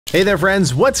Hey there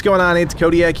friends, what's going on? It's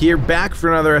Codiak here, back for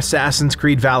another Assassin's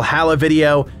Creed Valhalla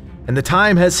video, and the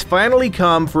time has finally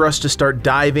come for us to start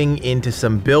diving into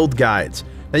some build guides.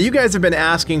 Now you guys have been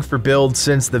asking for builds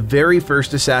since the very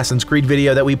first Assassin's Creed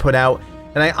video that we put out,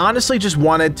 and I honestly just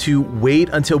wanted to wait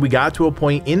until we got to a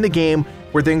point in the game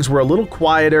where things were a little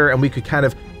quieter and we could kind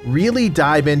of really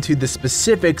dive into the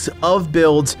specifics of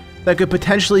builds that could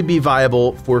potentially be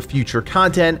viable for future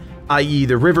content, i.e.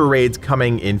 the river raids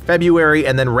coming in February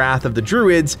and then Wrath of the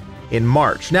Druids in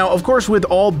March. Now, of course, with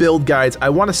all build guides, I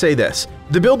want to say this.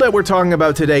 The build that we're talking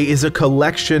about today is a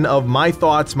collection of my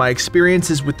thoughts, my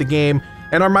experiences with the game,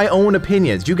 and are my own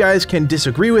opinions. You guys can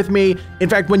disagree with me. In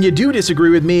fact, when you do disagree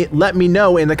with me, let me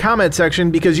know in the comment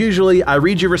section, because usually I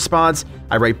read your response,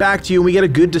 I write back to you, and we get a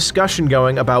good discussion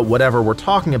going about whatever we're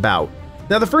talking about.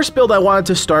 Now, the first build I wanted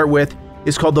to start with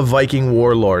is called the Viking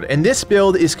Warlord, and this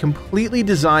build is completely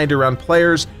designed around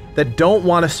players that don't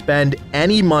want to spend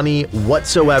any money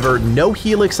whatsoever, no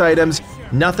Helix items,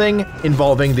 nothing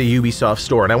involving the Ubisoft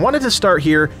store. And I wanted to start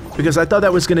here because I thought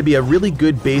that was going to be a really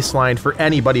good baseline for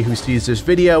anybody who sees this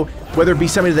video, whether it be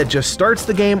somebody that just starts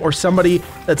the game or somebody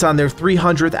that's on their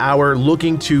 300th hour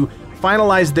looking to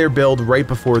finalize their build right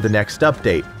before the next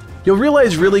update. You'll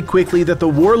realize really quickly that the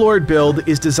Warlord build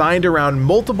is designed around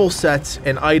multiple sets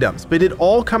and items, but it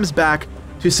all comes back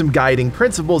to some guiding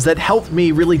principles that helped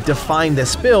me really define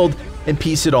this build and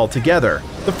piece it all together.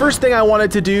 The first thing I wanted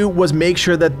to do was make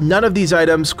sure that none of these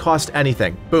items cost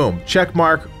anything. Boom, check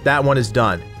mark, that one is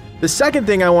done. The second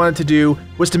thing I wanted to do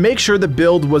was to make sure the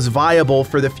build was viable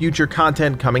for the future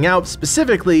content coming out,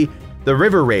 specifically the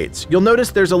river raids. You'll notice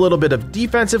there's a little bit of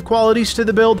defensive qualities to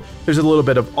the build, there's a little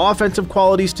bit of offensive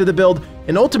qualities to the build,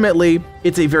 and ultimately,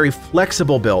 it's a very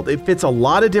flexible build. It fits a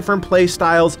lot of different play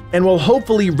styles and will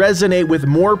hopefully resonate with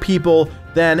more people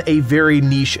than a very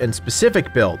niche and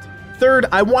specific build. Third,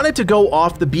 I wanted to go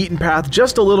off the beaten path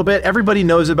just a little bit. Everybody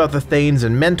knows about the Thanes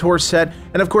and Mentors set,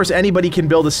 and of course anybody can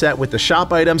build a set with the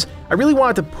shop items. I really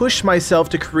wanted to push myself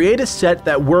to create a set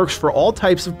that works for all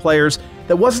types of players,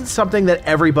 that wasn't something that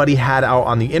everybody had out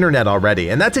on the internet already,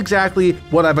 and that's exactly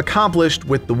what I've accomplished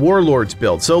with the Warlords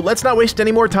build. So let's not waste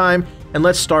any more time, and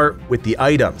let's start with the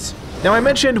items. Now, I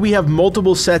mentioned we have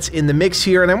multiple sets in the mix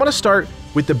here, and I want to start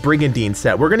with the Brigandine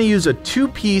set. We're going to use a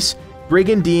two-piece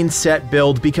Brigandine set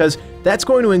build because that's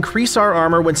going to increase our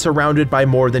armor when surrounded by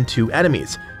more than two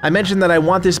enemies. I mentioned that I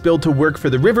want this build to work for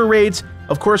the river raids.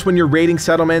 Of course, when you're raiding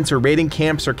settlements or raiding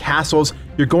camps or castles,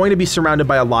 you're going to be surrounded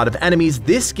by a lot of enemies.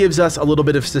 This gives us a little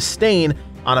bit of sustain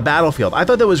on a battlefield. I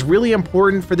thought that was really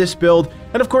important for this build.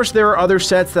 And of course, there are other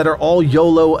sets that are all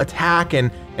YOLO attack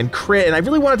and crit, and I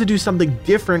really wanted to do something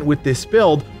different with this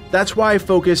build. That's why I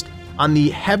focused on the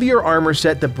heavier armor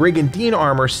set, the Brigandine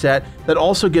armor set, that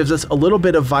also gives us a little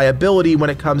bit of viability when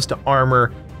it comes to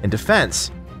armor and defense.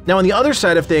 Now, on the other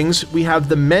side of things, we have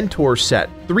the Mentor set.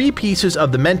 3 pieces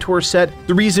of the Mentor set.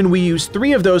 The reason we use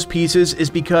 3 of those pieces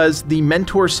is because the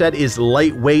Mentor set is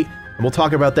lightweight, and we'll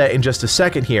talk about that in just a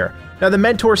second here. Now, the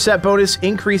Mentor set bonus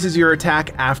increases your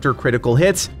attack after critical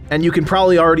hits, and you can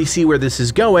probably already see where this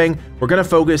is going. We're going to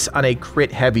focus on a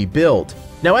crit-heavy build.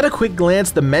 Now, at a quick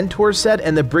glance, the Mentor set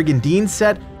and the Brigandine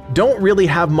set don't really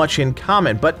have much in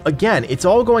common, but again, it's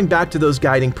all going back to those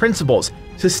guiding principles: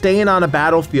 sustain on a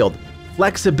battlefield,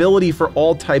 flexibility for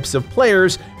all types of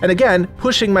players, and again,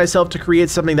 pushing myself to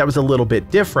create something that was a little bit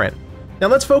different. Now,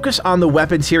 let's focus on the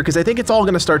weapons here, because I think it's all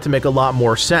going to start to make a lot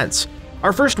more sense.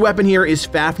 Our first weapon here is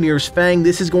Fafnir's Fang.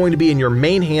 This is going to be in your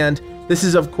main hand. This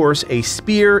is, of course, a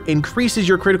spear, increases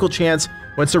your critical chance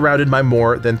when surrounded by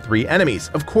more than 3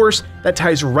 enemies. Of course, that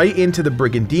ties right into the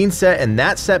Brigandine set and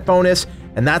that set bonus,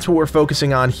 and that's what we're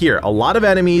focusing on here. A lot of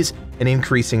enemies and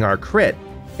increasing our crit.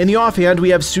 In the offhand, we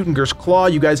have Suttungur's Claw.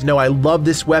 You guys know I love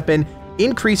this weapon.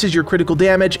 Increases your critical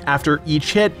damage after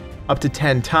each hit up to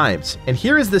 10 times. And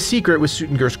here is the secret with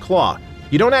Suttungur's Claw.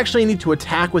 You don't actually need to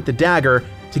attack with the dagger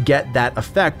to get that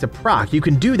effect to proc. You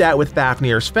can do that with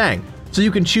Fafnir's Fang. So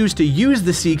you can choose to use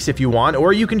the Seeks if you want,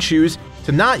 or you can choose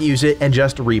to not use it and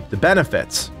just reap the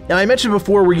benefits. Now, I mentioned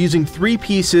before we're using 3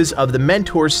 pieces of the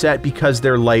Mentor set because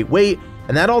they're lightweight,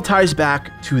 and that all ties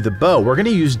back to the bow. We're going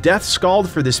to use Death Scald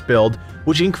for this build,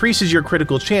 which increases your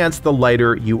critical chance the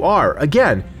lighter you are.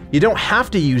 Again, you don't have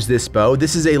to use this bow.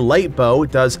 This is a light bow.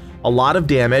 It does a lot of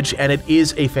damage, and it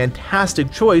is a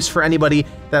fantastic choice for anybody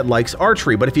that likes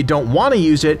archery. But if you don't want to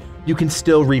use it, you can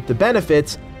still reap the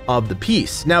benefits of the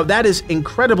piece. Now, that is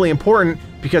incredibly important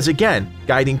because, again,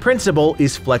 guiding principle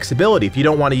is flexibility. If you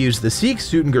don't want to use the Seek,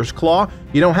 Suttungur's Claw,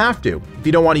 you don't have to. If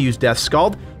you don't want to use Death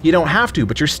Scald, you don't have to,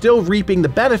 but you're still reaping the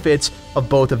benefits of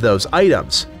both of those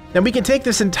items. Now we can take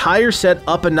this entire set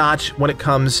up a notch when it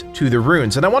comes to the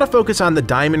runes, and I want to focus on the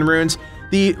diamond runes.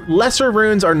 The lesser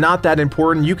runes are not that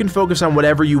important. You can focus on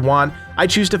whatever you want. I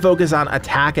choose to focus on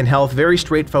attack and health, very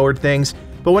straightforward things.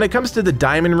 But when it comes to the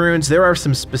diamond runes, there are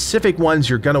some specific ones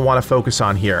you're going to want to focus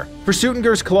on here. For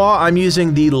Suttungur's Claw, I'm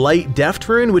using the Light Deft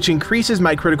rune, which increases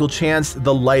my critical chance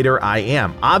the lighter I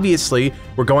am. Obviously,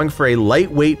 we're going for a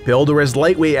lightweight build, or as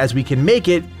lightweight as we can make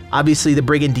it. Obviously, the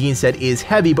Brigandine set is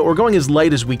heavy, but we're going as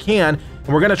light as we can,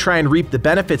 and we're going to try and reap the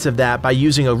benefits of that by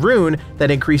using a rune that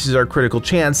increases our critical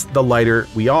chance the lighter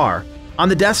we are. On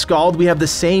the Death Scald, we have the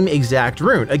same exact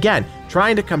rune. Again,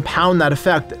 trying to compound that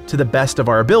effect to the best of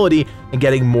our ability and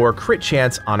getting more crit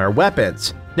chance on our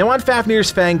weapons. Now on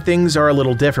Fafnir's Fang, things are a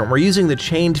little different. We're using the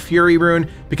Chained Fury rune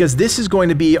because this is going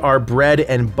to be our bread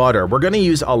and butter. We're going to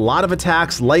use a lot of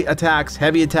attacks, light attacks,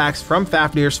 heavy attacks from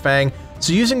Fafnir's Fang.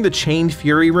 So using the Chained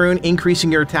Fury rune,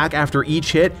 increasing your attack after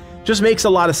each hit, just makes a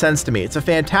lot of sense to me. It's a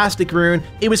fantastic rune.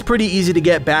 It was pretty easy to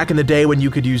get back in the day when you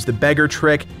could use the beggar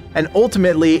trick, and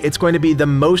ultimately it's going to be the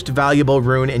most valuable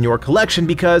rune in your collection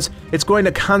because it's going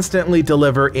to constantly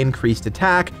deliver increased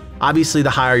attack. Obviously,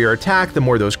 the higher your attack, the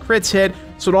more those crits hit,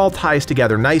 so it all ties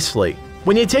together nicely.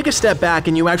 When you take a step back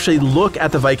and you actually look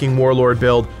at the Viking Warlord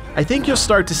build, I think you'll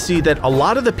start to see that a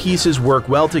lot of the pieces work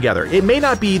well together. It may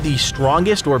not be the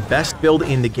strongest or best build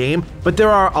in the game, but there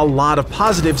are a lot of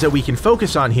positives that we can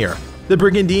focus on here. The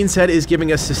Brigandine set is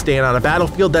giving us sustain on a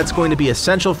battlefield that's going to be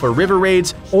essential for river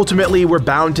raids. Ultimately, we're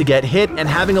bound to get hit, and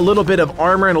having a little bit of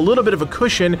armor and a little bit of a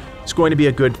cushion is going to be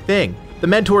a good thing. The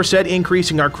Mentor set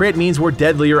increasing our crit means we're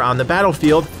deadlier on the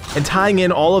battlefield, and tying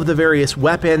in all of the various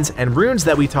weapons and runes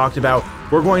that we talked about,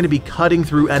 we're going to be cutting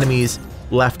through enemies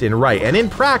left and right. And in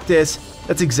practice,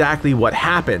 that's exactly what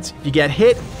happens. If you get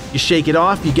hit, you shake it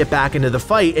off, you get back into the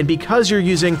fight, and because you're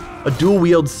using a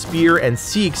dual-wield spear and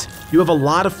Seeks, you have a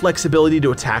lot of flexibility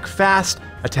to attack fast,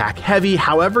 attack heavy,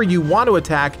 however you want to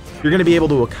attack, you're going to be able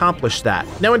to accomplish that.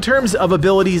 Now in terms of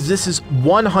abilities, this is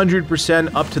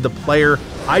 100% up to the player.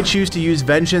 I choose to use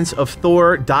Vengeance of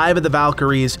Thor, Dive of the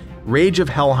Valkyries, Rage of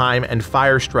Helheim, and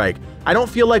Fire Strike. I don't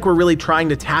feel like we're really trying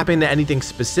to tap into anything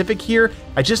specific here.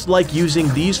 I just like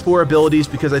using these 4 abilities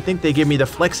because I think they give me the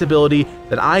flexibility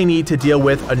that I need to deal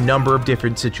with a number of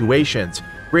different situations.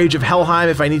 Rage of Helheim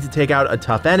if I need to take out a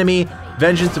tough enemy,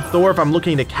 Vengeance of Thor if I'm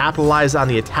looking to capitalize on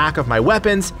the attack of my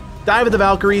weapons, Dive of the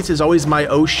Valkyries is always my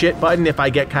oh shit button if I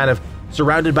get kind of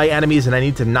surrounded by enemies and I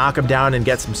need to knock them down and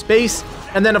get some space.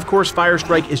 And then of course Fire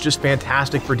Strike is just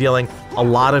fantastic for dealing a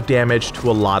lot of damage to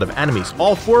a lot of enemies.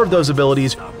 All 4 of those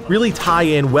abilities really tie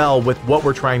in well with what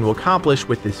we're trying to accomplish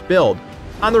with this build.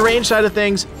 On the range side of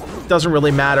things, it doesn't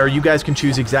really matter. You guys can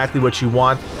choose exactly what you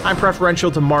want. I'm preferential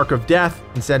to Mark of Death,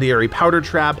 Incendiary Powder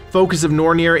Trap, Focus of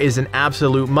Nornir is an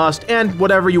absolute must, and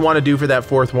whatever you want to do for that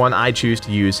 4th one, I choose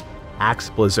to use Axe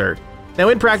Blizzard. Now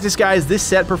in practice, guys, this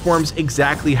set performs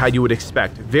exactly how you would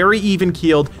expect. Very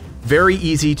even-keeled, very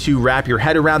easy to wrap your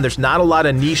head around. There's not a lot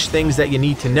of niche things that you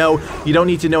need to know. You don't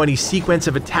need to know any sequence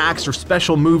of attacks or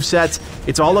special move sets.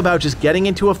 It's all about just getting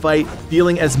into a fight,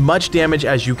 dealing as much damage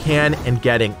as you can, and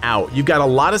getting out. You've got a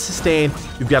lot of sustain,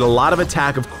 you've got a lot of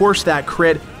attack, of course that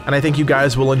crit, and I think you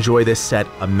guys will enjoy this set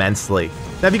immensely.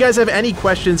 Now, if you guys have any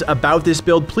questions about this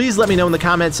build, please let me know in the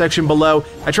comment section below.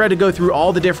 I tried to go through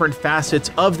all the different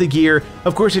facets of the gear.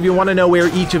 Of course, if you want to know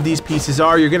where each of these pieces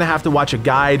are, you're going to have to watch a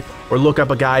guide or look up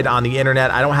a guide on the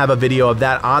internet. I don't have a video of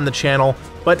that on the channel,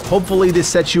 but hopefully this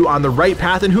sets you on the right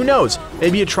path, and who knows,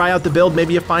 maybe you try out the build,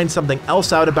 maybe you find something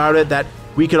else out about it that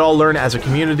we could all learn as a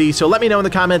community. So let me know in the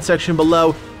comment section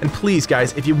below, and please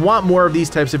guys, if you want more of these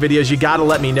types of videos, you gotta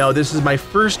let me know. This is my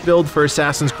first build for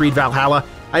Assassin's Creed Valhalla.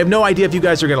 I have no idea if you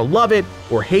guys are gonna love it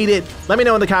or hate it. Let me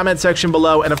know in the comment section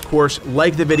below, and of course,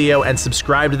 like the video and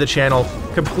subscribe to the channel.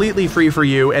 Completely free for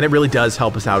you, and it really does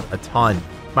help us out a ton.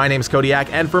 My name is Codiak,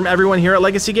 and from everyone here at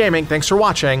Legacy Gaming, thanks for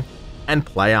watching, and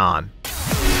play on.